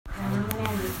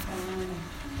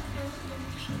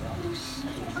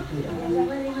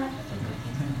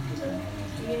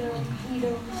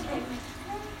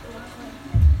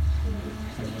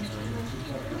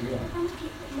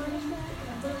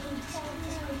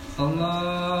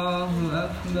الله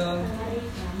أكبر.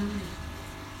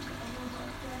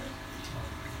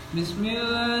 بسم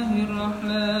الله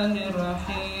الرحمن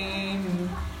الرحيم.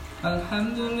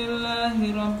 الحمد لله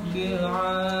رب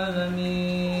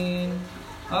العالمين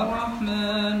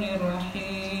الرحمن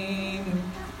الرحيم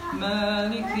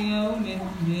مالك يوم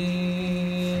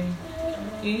الدين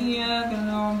إياك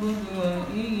نعبد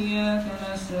وإياك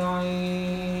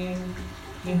نستعين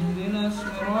اهدنا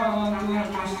الصراط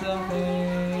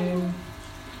المستقيم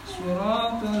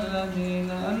صراط الذين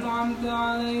أنعمت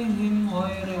عليهم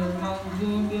غير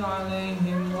المغضوب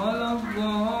عليهم ولا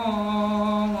الضالين.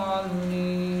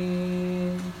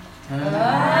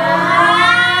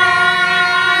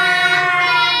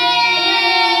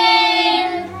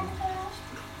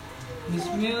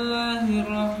 بسم الله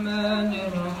الرحمن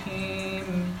الرحيم.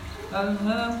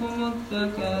 ألهاكم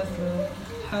التكاثر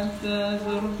حتى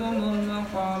زرتم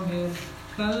المقابر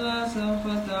كلا سوف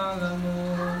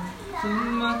تعلمون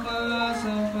ثم كلا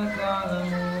سوف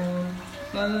تعلمون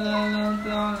كلا لو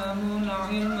تعلمون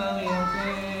علم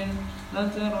اليقين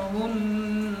لترون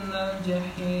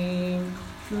الجحيم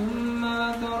ثم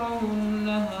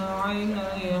لترونها عين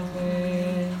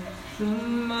اليقين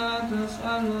ثم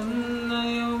لتسألن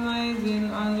يومئذ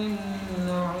عن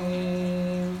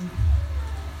النعيم.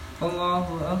 الله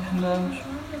أكبر.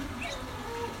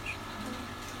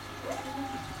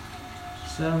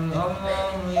 سمع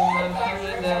الله لمن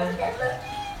حمده.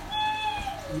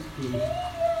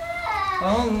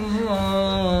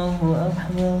 الله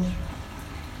أكبر.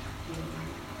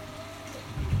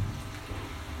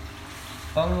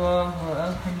 الله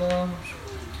أكبر.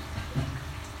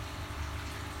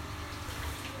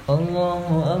 الله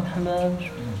أكبر.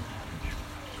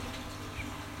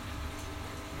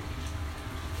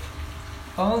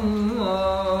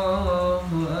 الله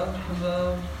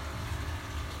أكبر.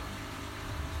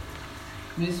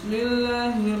 بسم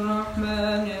الله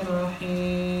الرحمن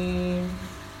الرحيم.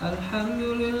 الحمد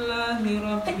لله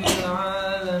رب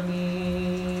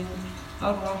العالمين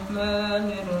الرحمن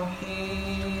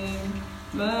الرحيم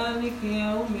مالك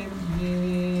يوم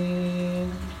الدين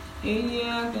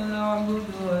إياك نعبد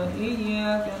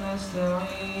وإياك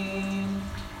نستعين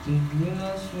اهدنا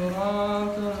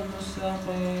الصراط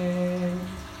المستقيم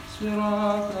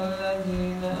صراط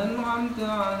الذين أنعمت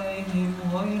عليهم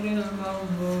غير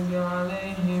المغضوب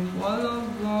عليهم ولا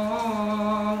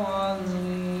الضالين.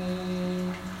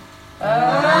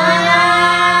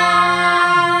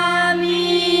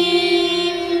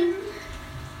 آمين.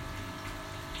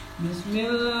 بسم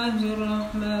الله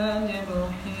الرحمن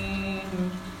الرحيم.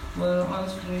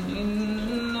 والعصر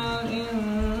إن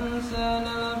الإنسان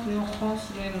لفي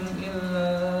خسر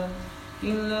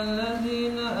إلا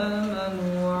الذين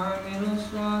آمنوا وعملوا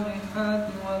الصالحات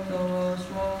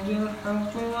وتواصوا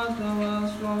بالحق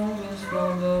وتواصوا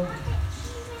بالصبر.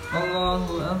 الله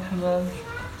أكبر.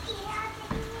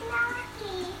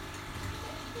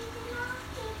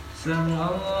 سمع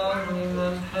الله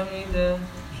لمن حمده.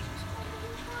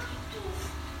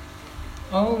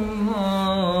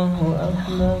 الله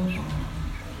أكبر.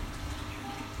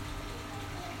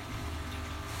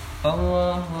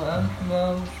 الله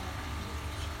أكبر.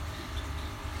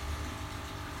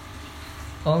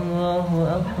 الله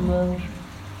أكبر.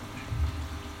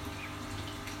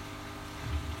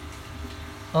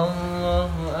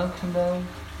 الله أكبر.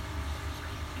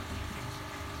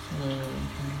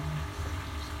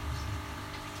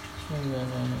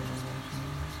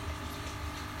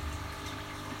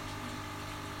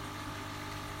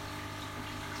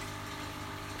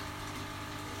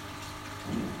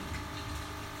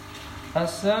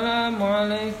 السلام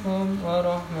عليكم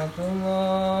ورحمة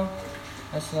الله.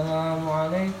 السلام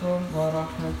عليكم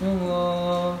ورحمة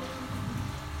الله.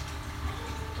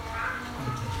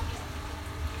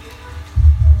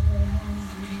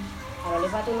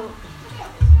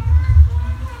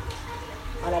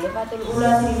 Al-Alifatul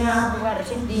Ula Sayyidina Abu Bakar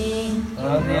Siddiq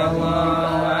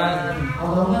radhiyallahu anhu.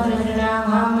 Allahumma shalli ala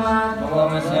Muhammad.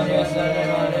 Allahumma shalli wa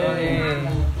sallim alaihi.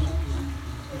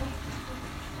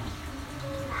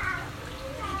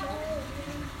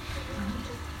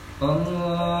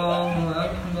 Allahu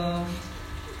Akbar.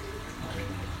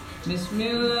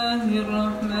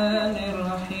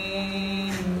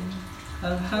 Bismillahirrahmanirrahim.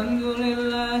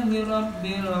 Alhamdulillahi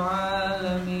Rabbil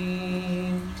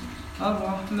Alamin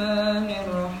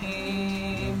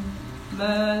Ar-Rahmanir-Rahim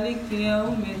Maliki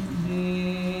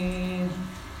Yawmiddin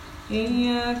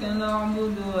Iyyaka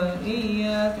na'budu wa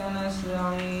iyyaka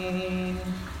nasta'in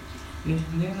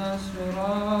Ihdinas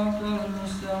siratal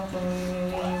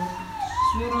mustaqim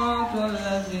Siratal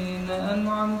ladzina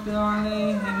an'amta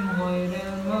 'alaihim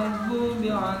ghairil maghdubi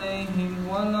 'alaihim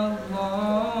waladdallin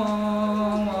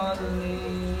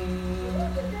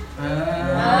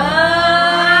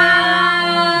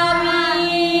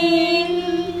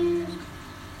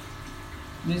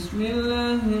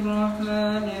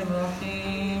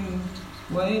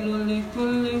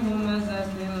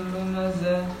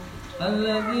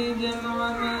الذي جمع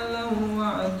ماله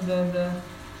وعدده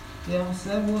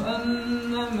يحسب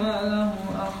أن ماله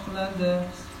أخلده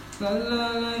كلا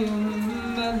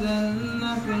لينبذن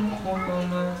في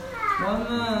الحطمة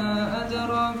وما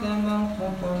أدراك ما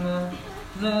الحطمة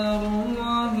نار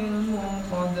الله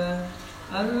الموقدة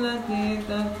التي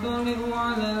تطلع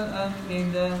على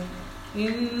الأفئدة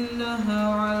إنها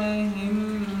عليهم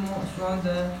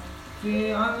مؤصدة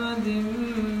في عمد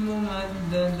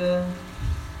ممددة.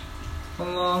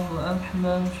 الله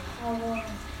أكبر.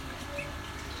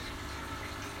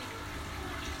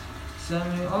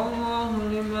 سمع الله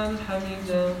لمن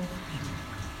حمده.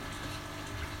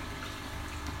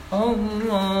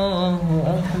 الله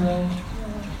أكبر.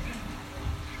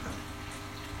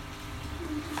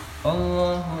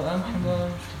 الله أكبر.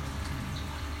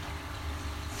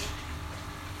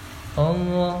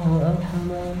 الله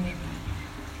أكبر.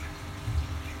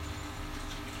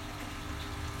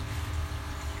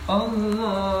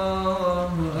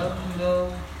 الله أكبر.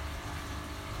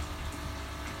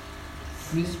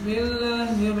 بسم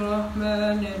الله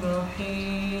الرحمن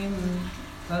الرحيم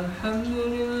الحمد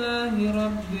لله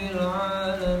رب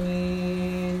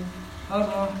العالمين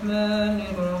الرحمن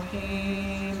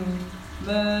الرحيم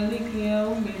مالك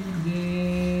يوم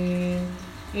الدين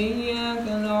إياك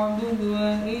نعبد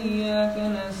وإياك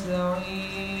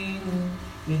نستعين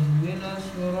اهدنا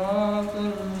الصراط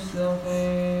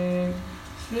المستقيم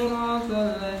صراط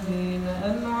الذين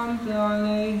أنعمت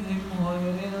عليهم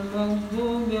غير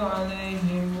المغضوب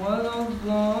عليهم ولا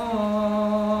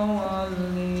الضالين.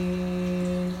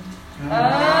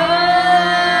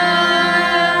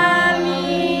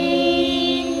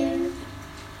 آمين.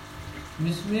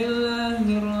 بسم الله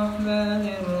الرحمن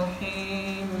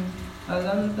الرحيم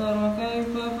ألم تر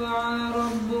كيف فعل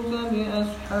ربك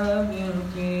بأصحاب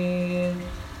الفيل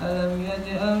ألم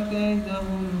يجعل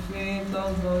كيدهم في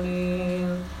تضليل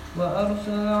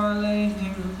وأرسل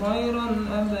عليهم طيرا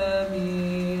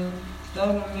أبابيل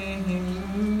ترميهم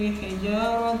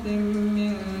بحجارة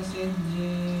من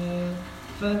سجيل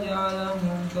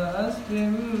فجعلهم كعصف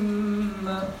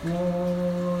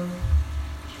مأكول.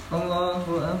 الله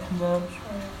أكبر.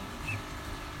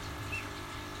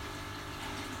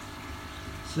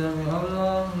 سمع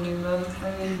الله لمن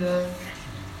حمده.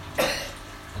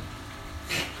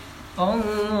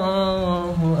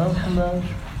 الله أكبر.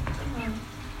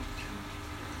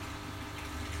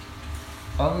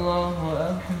 الله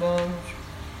أكبر.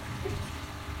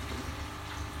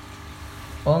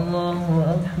 الله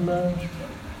أكبر.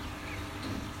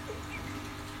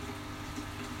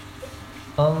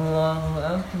 الله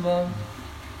أكبر.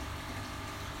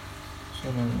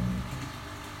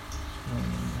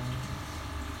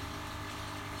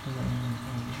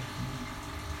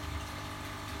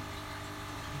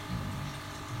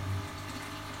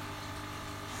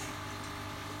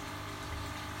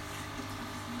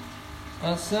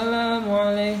 السلام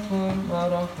عليكم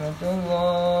ورحمة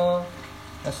الله.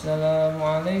 السلام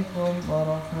عليكم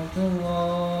ورحمة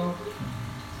الله.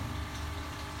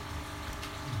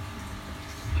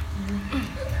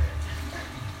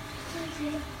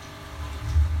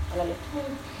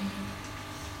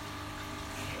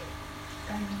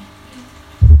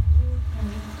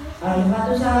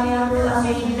 Al-Fatihah Sayyidul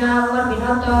Sayyidina Umar bin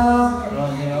Khattab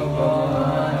radhiyallahu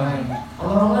anhu.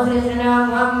 Allahumma shalli ala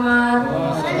Muhammad.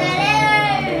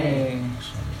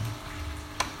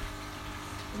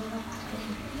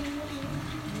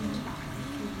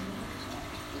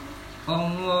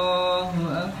 Allahu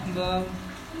Akbar.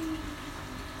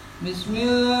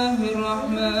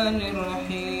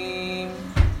 Bismillahirrahmanirrahim.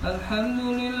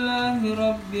 Alhamdulillahi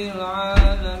Rabbil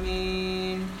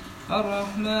Alamin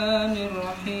Ar-Rahmanir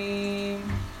Rahim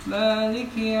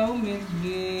Maliki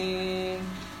Yawmiddin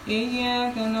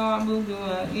Iyyaka na'budu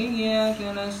wa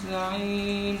iyyaka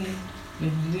nasta'in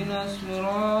Ihdinas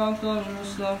siratal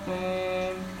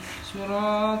mustaqim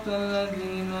Siratal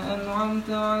ladzina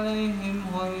an'amta 'alaihim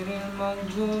ghairil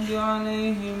maghdubi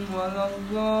 'alaihim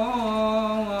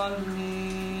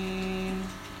waladdallin.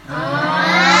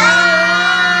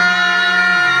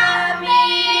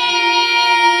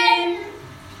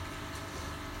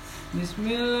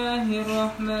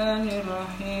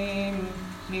 Bismillahirrahmanirrahim.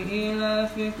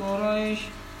 Li'ilafi Quraisy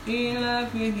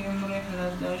ilafihim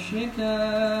rihlatash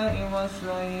shita'i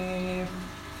was-sayf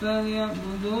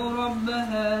falyabudu rabb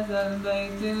hadzal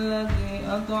baiti alladzi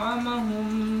at'amahum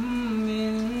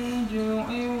min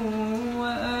ju'in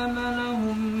wa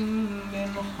amanahum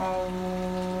min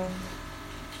khawf.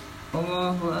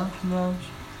 Allahu Akbar.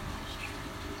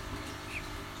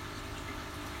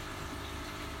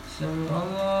 Sami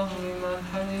Allahu liman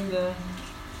hamidah.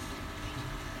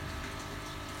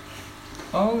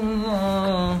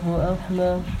 Allahu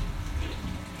Akbar.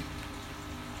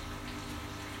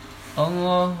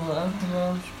 الله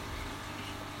أكبر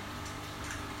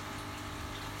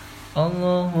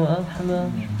الله أكبر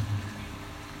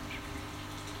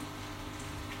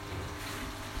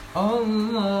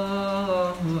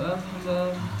الله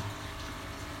أكبر.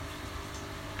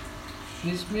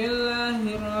 بسم الله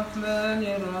الرحمن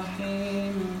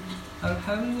الرحيم.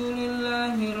 الحمد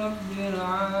لله رب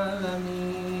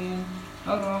العالمين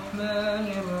الرحمن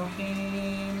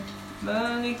الرحيم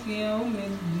مالك يوم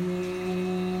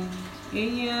الدين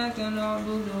إياك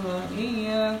نعبد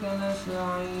وإياك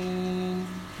نستعين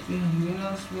اهدنا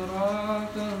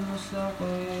الصراط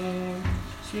المستقيم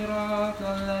صراط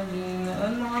الذين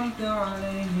أنعمت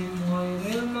عليهم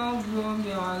غير المغضوب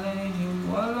عليهم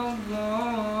ولا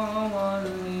الضالين.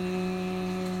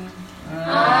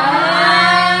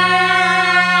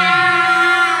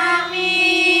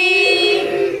 آمين.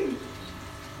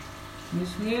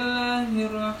 بسم الله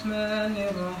الرحمن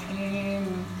الرحيم.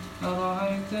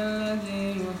 أرأيت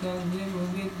الذي يكذب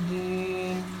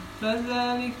بالدين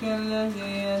فذلك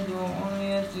الذي يدعو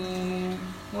اليتيم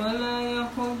ولا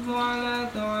يحض على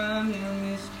طعام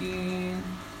المسكين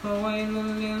فويل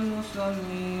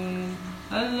للمصلين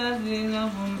الذين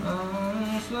هم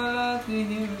عن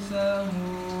صلاتهم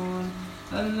ساهون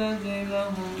الذين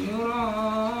هم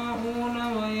يراءون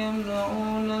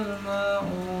ويمنعون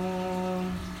الماعون.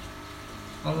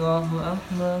 الله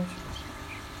أكبر.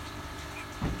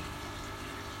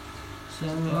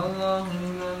 سمع الله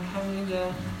لمن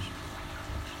حمده.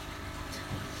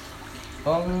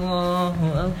 الله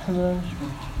أكبر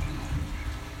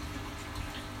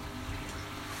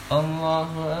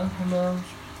الله أكبر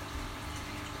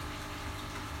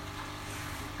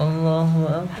الله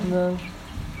أكبر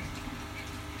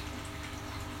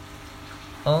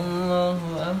الله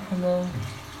أكبر.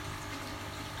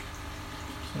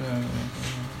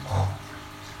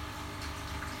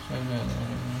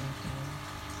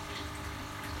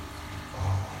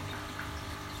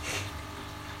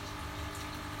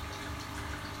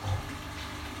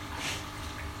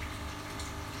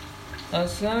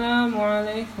 السلام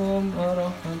عليكم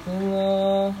ورحمة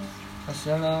الله.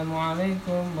 السلام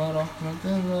عليكم ورحمة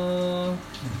الله.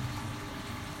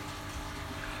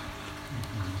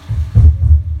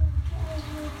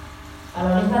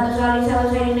 Al-Fatihah salli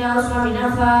sayyidina Usman bin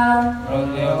Affan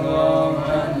radhiyallahu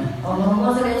anhu. Allahumma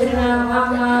shalli ala sayyidina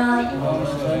Muhammad.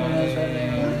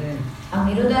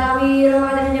 Akhiru tarawih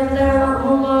Ramadan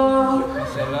jazakumullah.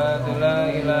 Salatu la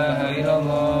ilaha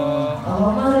illallah.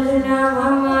 Allahumma shalli ala sayyidina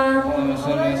Muhammad. Allahumma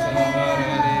shalli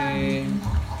alaihi.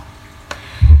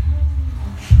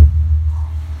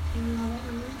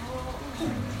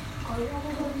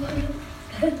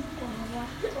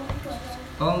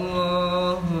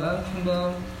 Allahu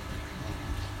Akbar.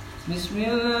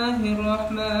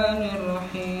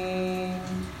 Bismillahirrahmanirrahim.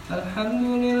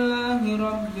 Alhamdulillahi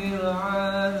Rabbil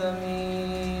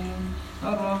Alamin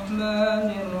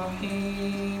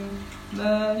Ar-Rahmanir-Rahim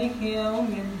Maliki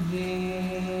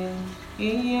Yawmiddin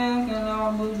Iyyaka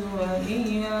na'budu wa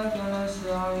iyyaka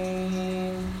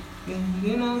nasta'in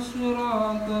Ihdinas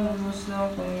siratal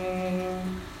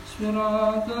mustaqim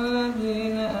صراط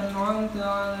الذين أنعمت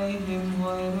عليهم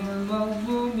غير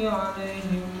المغضوب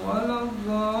عليهم ولا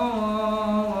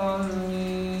الضالين.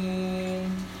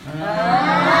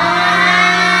 آمين.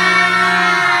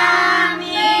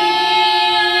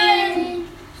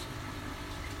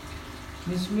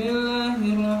 بسم الله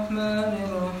الرحمن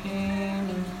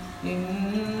الرحيم.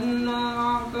 إنا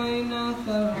أعطيناك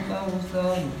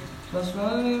الكوثر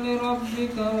فصل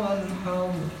لربك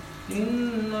وانحر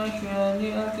إن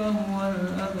شانئك هو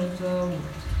الأبتر.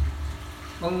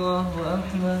 الله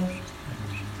أكبر.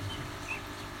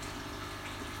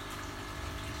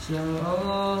 سمع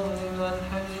الله لمن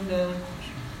حمده.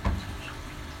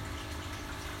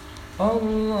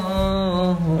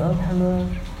 الله أكبر.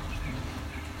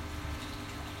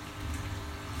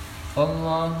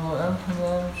 الله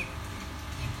أكبر.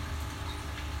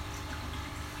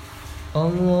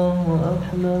 الله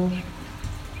أكبر.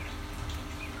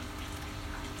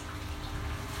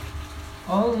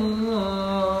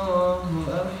 الله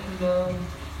أكبر.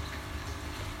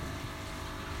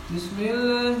 بسم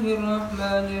الله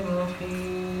الرحمن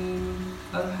الرحيم.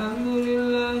 الحمد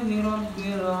لله رب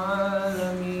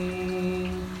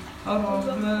العالمين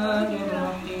الرحمن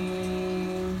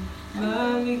الرحيم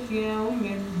مالك يوم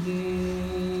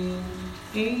الدين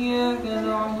إياك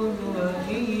نعبد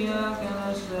وإياك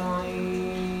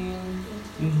نستعين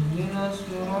اهدنا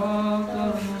الصراط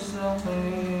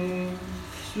المستقيم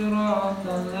صراط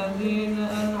الذين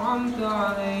أنعمت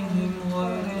عليهم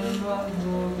غير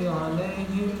المغضوب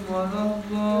عليهم ولا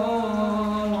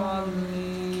الضالين.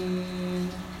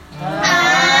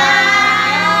 آمين.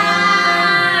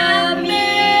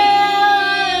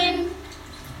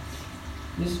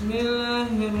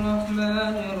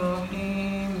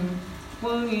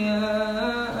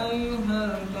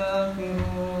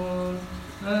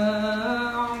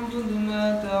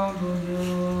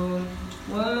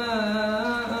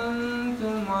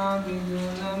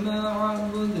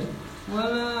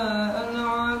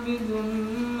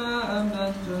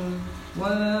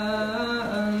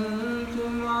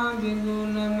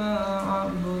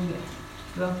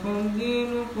 لكم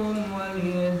دينكم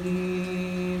ولي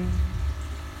دين.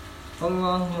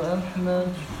 الله أكبر.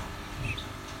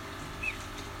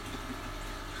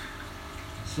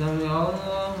 سمع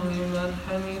الله لمن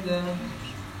حمده.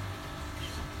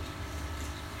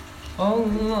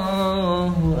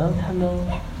 الله أكبر.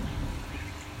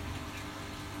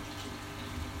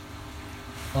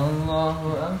 الله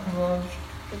أكبر.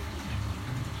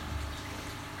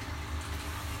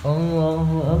 الله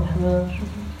أكبر.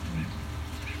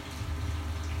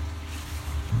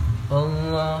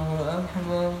 الله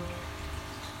أكبر.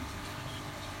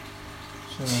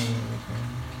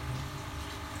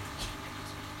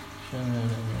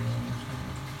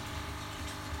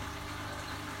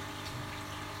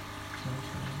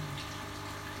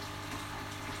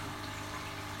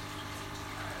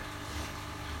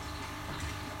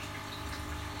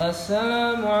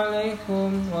 السلام عليكم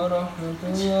ورحمة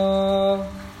الله.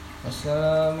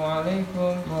 السلام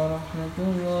عليكم ورحمة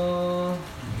الله.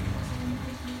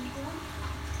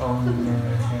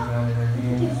 بسم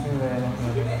الله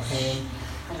الرحمن الرحيم.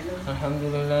 الحمد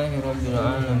لله رب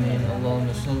العالمين. اللهم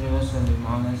صل وسلم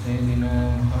على سيدنا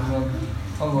محمد.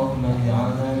 اللهم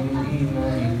اجعلنا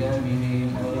للإيمان كاملين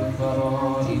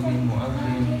وللفرائض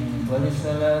مؤدين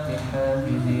وللصلاة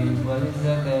حافظين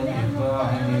وللزكاة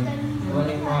فاعلين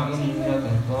ولمعينك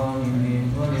طالبين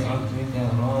ولعفوك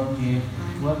راجين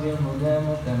وبالهدى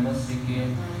متمسكين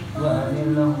وعن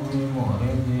اللهو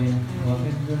معرضين وفي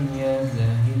الدنيا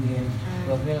زاهدين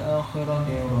وفي الآخرة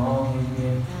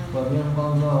راهبين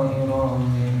وبالقضاء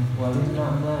راضين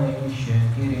وللنعماء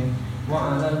الشاكرين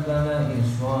وعلى البلاء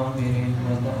الصابرين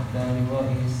وتحت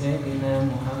لواء سيدنا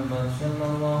محمد صلى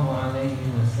الله عليه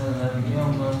وسلم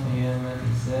يوم القيامة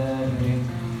سائرين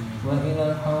وإلى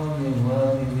الحوض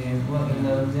الواردين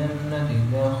وإلى الجنة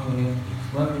داخلين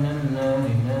ومن النار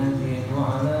نازلين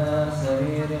وعلى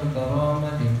سرير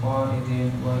الكرامة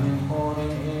قائدين ومن حور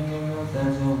العين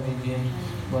متزوجين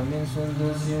ومن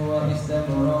سندس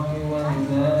واستبرق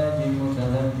ودباج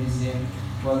متلبسين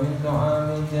ومن طعام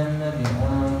الجنة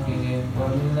آكلين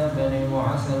ومن لبن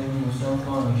وعسل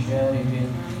مصفى شاربين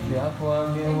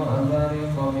بأكواب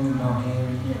وأباريق من معين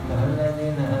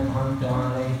فالذين أنعمت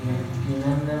عليهم من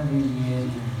النبيين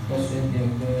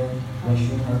والصديقين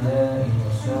والشهداء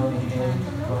والصالحين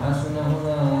وحسن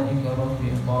أولئك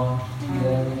رفيقا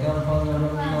ذلك الفضل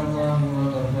من الله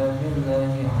وكفى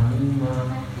بالله عليما.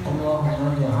 اللهم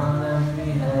اجعلنا في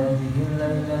هذه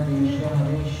الليلة شهر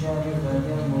الشريفة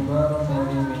المباركة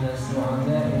من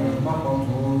السعداء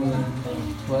المقبولين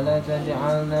ولا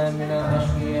تجعلنا من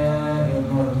الأشقياء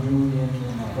المردودين.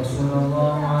 وصلى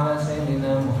الله على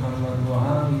سيدنا محمد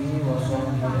وآله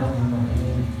وصحبه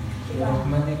أجمعين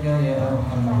برحمتك يا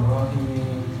أرحم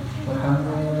الراحمين. والحمد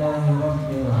لله رب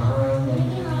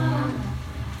العالمين.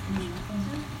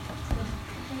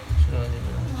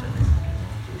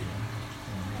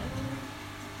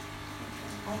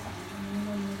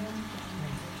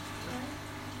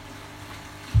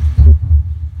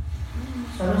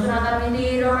 Sholat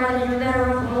Witir, ayat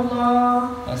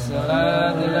sesudah,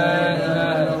 As-salatu la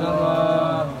ilaha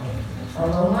illallah.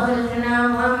 Allahumma shalli ala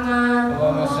Muhammad.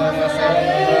 Allahumma shalli wa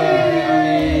sallim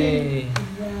alaihi.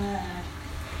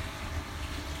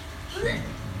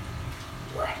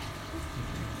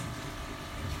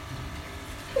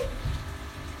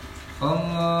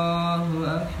 Allahu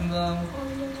akbar.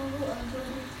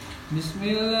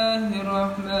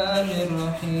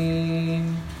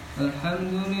 Bismillahirrahmanirrahim.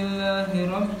 Alhamdulillahi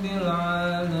rabbil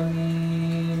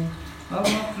alamin.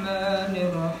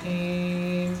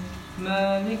 Ar-Rahmanir-Rahim.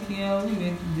 Malik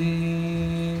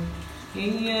yawmiddin.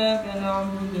 Iyyaka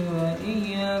na'budu wa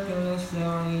iyyaka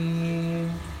nasta'in.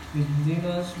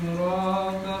 Ihdinas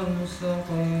siratal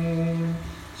mustaqim.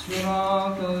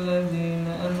 Siratal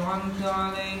ladzina an'amta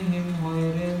 'alaihim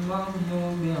ghairil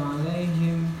maghdubi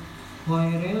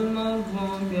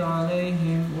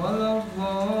 'alaihim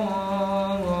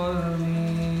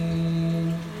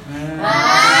waladdallin.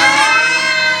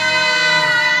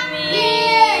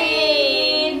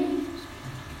 Amin.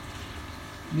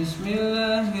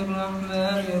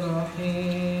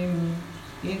 Bismillahirrahmanirrahim.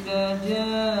 Idza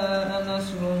jaa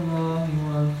nasrullahi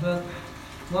wal fath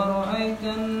wa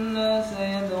ra'aitan nasa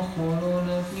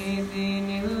yadkhuluna fi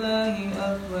dinillahi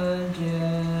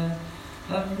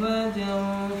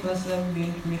afwajan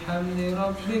fasabbih bihamdi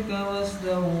rabbika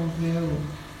wastaghfirhu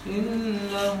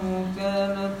innahu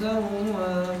kana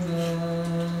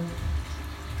tawwaban.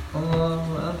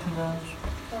 Allahu akbar.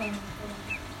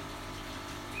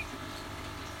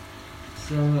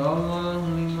 Sami Allahu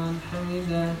liman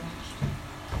hamidah.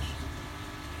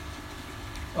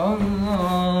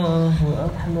 Allahu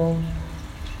akbar.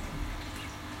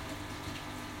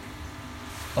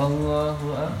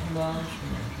 Allahu Akbar.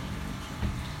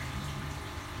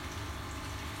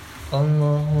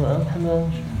 Allahu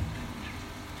Akbar.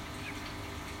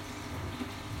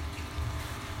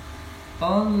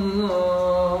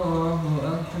 Allahu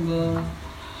Akbar.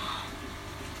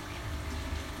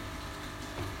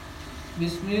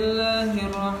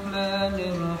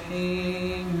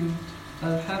 Bismillahirrahmanirrahim.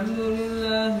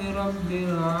 Alhamdulillahi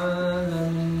Rabbil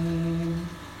Alamin.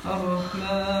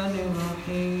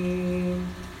 Ar-Rahmanir-Rahim.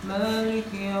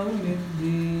 Maliki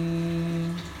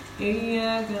yawmiddin.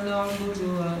 Iyyaka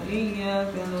na'budu wa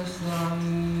iyyaka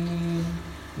nasta'in.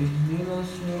 Ihdinas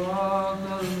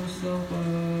siratal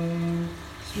mustaqim.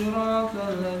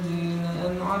 Siratal ladzina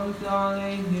an'amta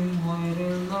 'alaihim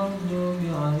ghairil maghdubi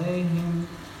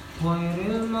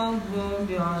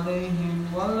 'alaihim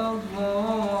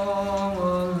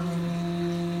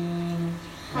waladdallin.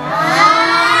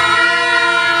 Amin.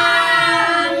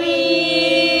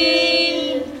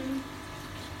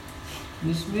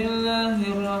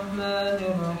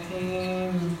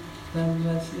 Bismillahirrahmanirrahim.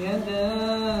 Tabbat yada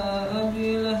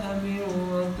abi lahabin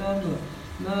wa tab.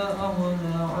 Ma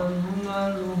aghna 'anhu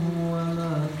maluhu wa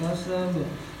ma kasab.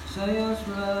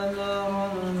 Sayasla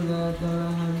naran dhata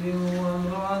lahabin wa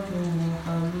imra'atuhu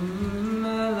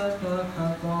hammalatal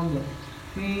hatab.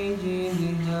 Fi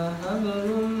jidha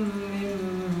hablum min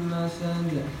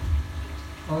masad.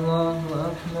 Allahu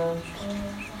Akbar.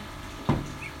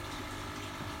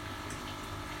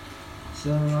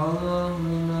 Sami'allahu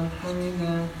liman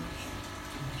hamidah.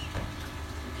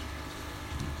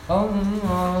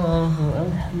 Allahu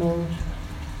Akbar.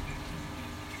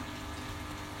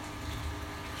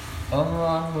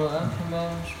 Allahu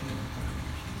Akbar.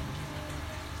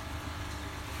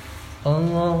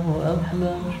 Allahu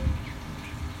Akbar.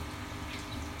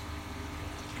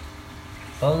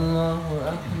 Allahu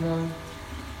Akbar.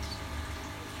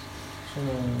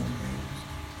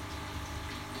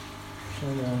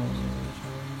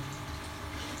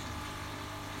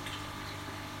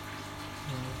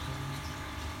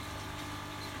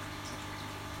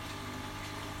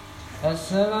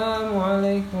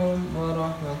 Assalamualaikum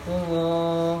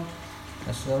warahmatullahi.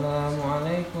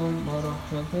 Assalamualaikum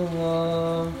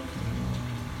warahmatullahi.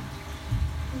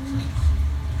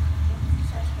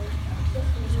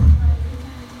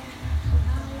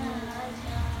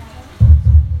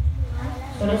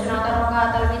 Sholat Tarawih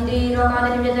al-Witir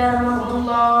rakaat di Gajah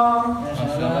rahmatullah.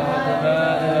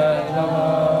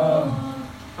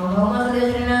 Allahumma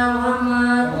shalli ala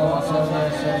Muhammad.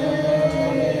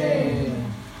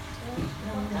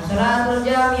 Salatul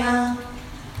Jami'ah.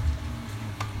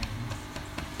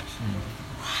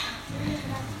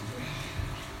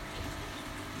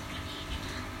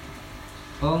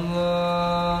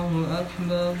 Allahu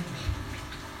Akbar.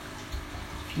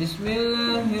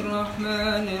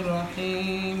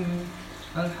 Bismillahirrahmanirrahim.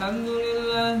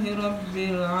 Alhamdulillahi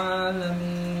Rabbil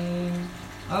Alamin.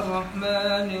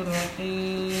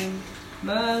 Ar-Rahmanir-Rahim.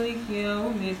 Maliki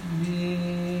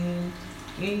yawmiddin.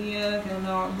 Iyyaka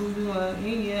na'budu wa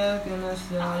iyyaka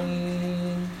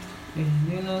nasta'in.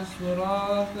 Ihdinas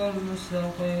siratal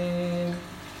mustaqim.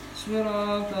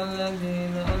 Siratal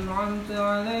ladzina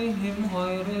an'amta 'alaihim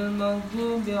ghairil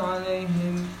maghdubi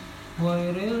 'alaihim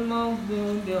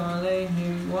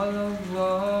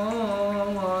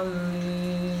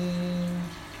waladdallin.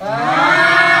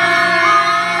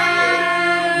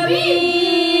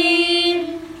 Amin.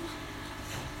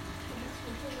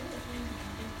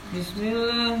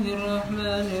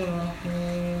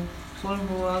 Bismillahirrahmanirrahim. Qul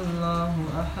huwallahu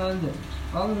ahad.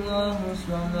 Allahu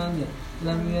samad.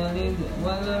 Lam yalid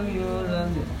wa lam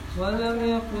yulad wa lam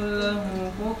yakul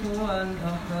lahu kufuwan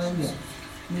ahad.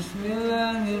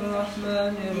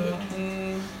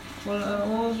 Bismillahirrahmanirrahim. Qul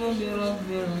a'udzu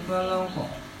birabbil falaq.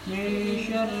 Min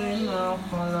syarri ma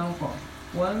khalaq.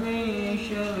 Wa min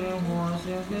syarri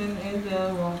ghasiqin idza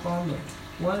waqab.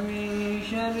 Wa min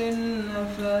syarri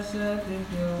nafasati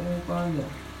fil 'uqad.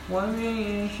 Wa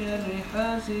min syarri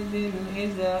hasidin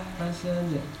idza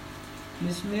hasad.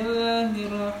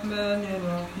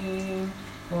 Bismillahirrahmanirrahim.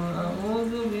 Qul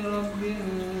a'udzu birabbin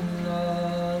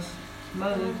nas.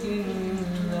 Malikin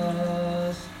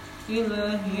nas.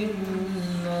 Ilahin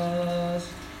nas.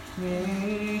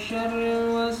 Min syarril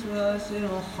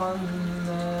waswasil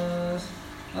khannas.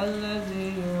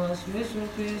 Alladzi yuwaswisu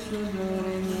fi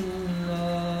sudurin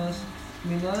nas.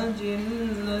 Minal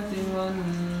jinnati wan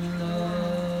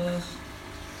nas.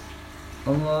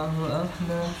 Allahu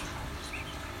Akbar.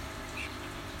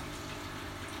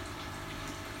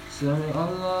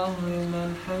 Sami'allahu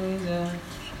liman hamidah.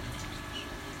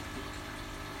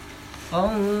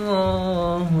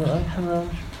 Allahu Akbar.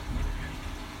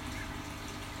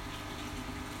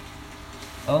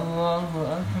 Allahu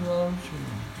Akbar.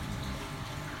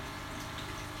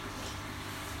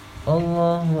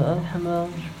 Allahu Akbar.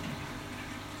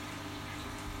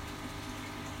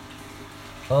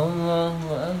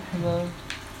 Allahu Akbar.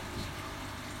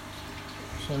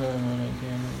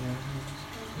 Assalamualaikum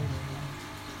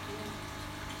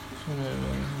warahmatullahi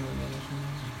wabarakatuh.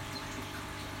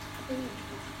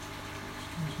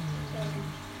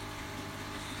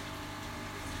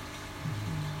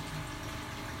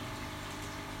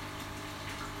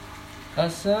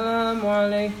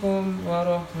 Assalamualaikum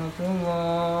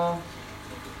warahmatullahi.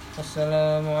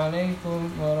 Assalamualaikum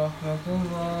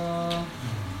warahmatullahi.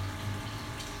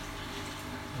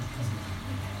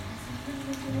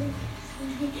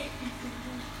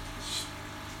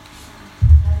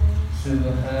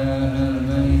 Subhanal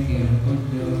Malikil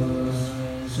Quddus,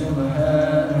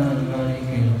 Subhanal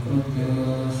Malikil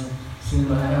Quddus,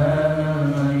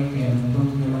 Subhanal Malikil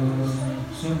Quddus,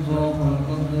 Subuhul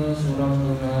Quddus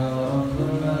Rabbuna wa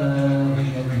Rabbul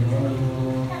Malaikati wa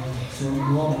Ruh,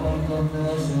 Subuhul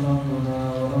Quddus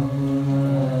Rabbuna wa Rabbul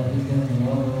Malaikati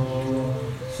wa Ruh,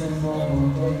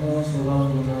 Subuhul Quddus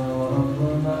Rabbuna wa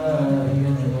Rabbul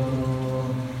Malaikati wa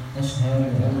Ruh.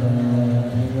 Ashhadu an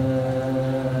la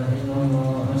ilaha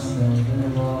illallah,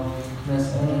 astaghfirullah.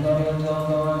 Nas'aluka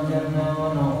ridhaka wal jannah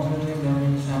wa na'udzu bika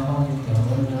min sakhatika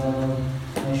wan nar.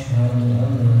 Ashhadu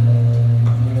an la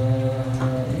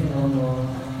ilaha illallah,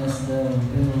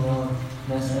 astaghfirullah.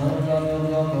 Nas'aluka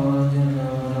ridhaka wal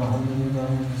jannah wa na'udzu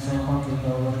bika min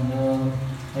sakhatika wan nar.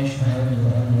 Ashhadu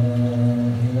an la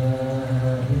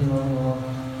ilaha illallah,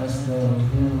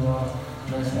 astaghfirullah.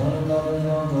 Nas'aluka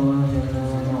ridhaka wal jannah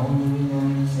wa na'udzu bika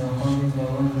min sakhatika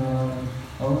wan nar.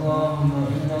 Allahumma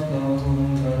innaka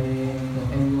afuwwun karim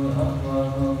tuhibbul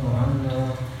afwa fa'fu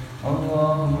 'anna.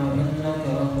 Allahumma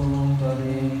innaka afuwwun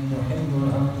karim tuhibbul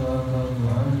afwa fa'fu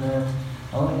 'anna.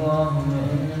 Allahumma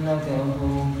innaka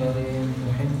afuwwun karim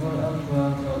tuhibbul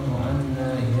afwa fa'fu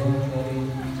 'anna ya karim.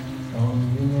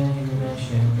 A'udzu billahi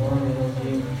minasy syaithanir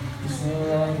rajim.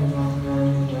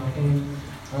 Bismillahirrahmanirrahim.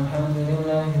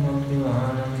 Alhamdulillahi rabbil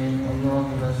alamin.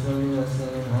 Allahumma shalli wa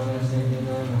sallim ala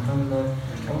sayyidina Muhammad.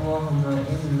 Allahumma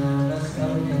inna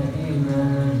nas'aluka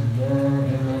imanan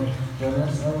da'iman wa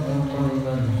nas'aluka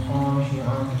qalban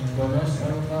khashi'an wa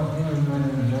nas'aluka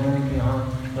ilman nafi'an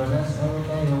wa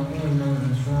nas'aluka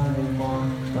yaqinan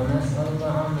sadiqan wa nas'aluka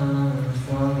 'amalan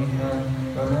salihan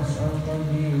wa nas'aluka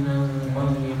dinan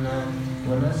qayyiman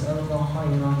wa nas'aluka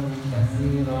khairan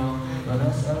katsiran wa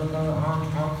nas'aluka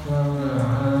al-'afwa wal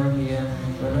 'afiyah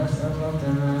wa nas'aluka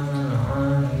tamamal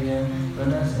 'afiyah wa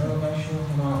nas'aluka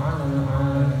ash-shukra 'ala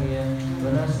al-'afiyah wa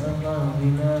nas'aluka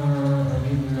al-ghina'a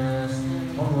lin-nas.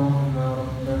 Allahumma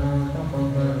rabbana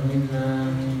taqabbal minna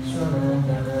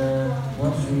salatana wa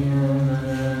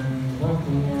siyamana wa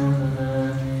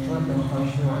qiyamana wa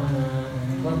takhashu'ana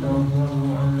wa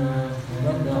tadarru'ana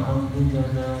wa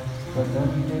ta'abbudana wa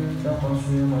tammim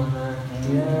taqsirana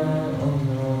ya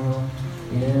Allah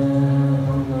ya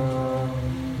Allah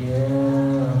ya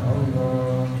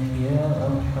Allah ya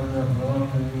arhamar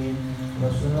rahimin. Wa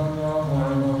sallallahu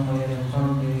ala khairil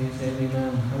khalqi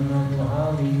sayyidina Muhammad wa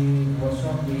alihi wa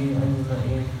sahbihi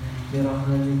ajma'in bi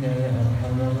rahmatika ya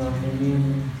arhamar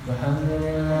rahimin.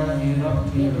 Walhamdulillahi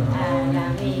rabbil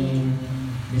alamin.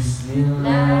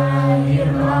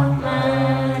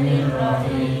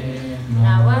 Bismillahirrahmanirrahim.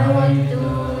 Nawaitu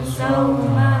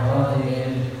sawma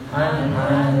ghadin an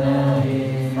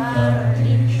hadarin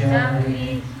fardin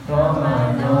syahri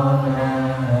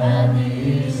Ramadana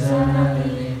hadi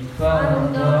sanati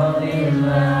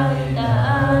fardalillahi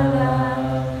ta'ala.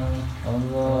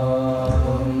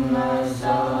 Allahumma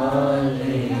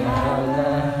salli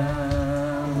ala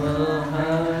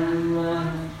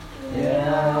Muhammad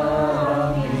ya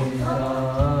Rabbi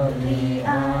salli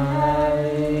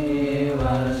alaihi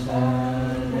wa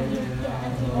sallim.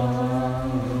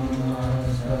 Allahumma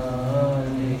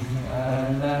salli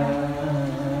ala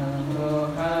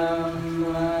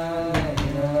Muhammad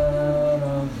ya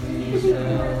Rabbi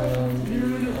salli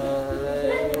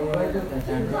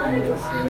alaihi wa sallim.